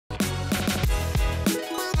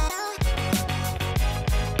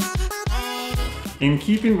In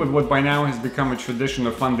keeping with what by now has become a tradition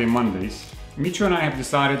of Funday Mondays, Mitra and I have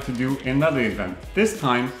decided to do another event, this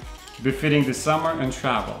time befitting the summer and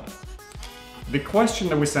travel. The question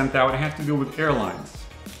that we sent out had to do with airlines,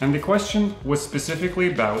 and the question was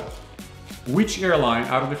specifically about which airline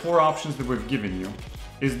out of the 4 options that we've given you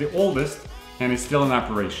is the oldest and is still in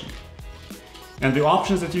operation. And the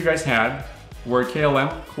options that you guys had were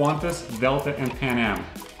KLM, Qantas, Delta, and Pan Am.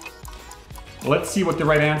 Let's see what the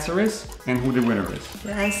right answer is and who the winner is.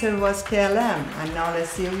 The answer was KLM, and now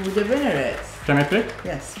let's see who the winner is. Can I pick?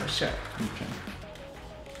 Yes, for sure. Okay.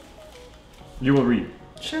 You will read.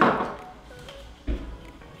 Sure.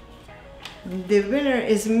 The winner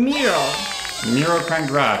is Miro. Miro,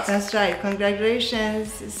 congrats. That's right,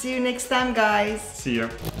 congratulations. See you next time, guys. See ya.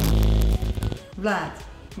 Vlad,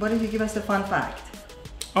 what if you give us a fun fact?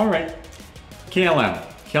 All right. KLM.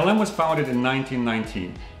 KLM was founded in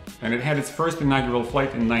 1919, and it had its first inaugural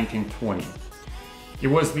flight in 1920. It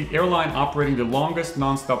was the airline operating the longest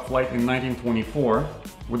non-stop flight in 1924,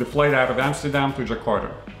 with a flight out of Amsterdam to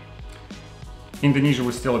Jakarta. Indonesia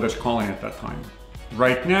was still a Dutch colony at that time.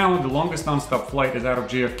 Right now, the longest non-stop flight is out of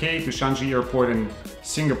JFK to Changi Airport in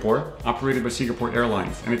Singapore, operated by Singapore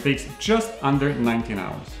Airlines, and it takes just under 19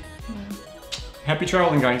 hours. Happy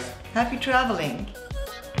traveling, guys! Happy traveling!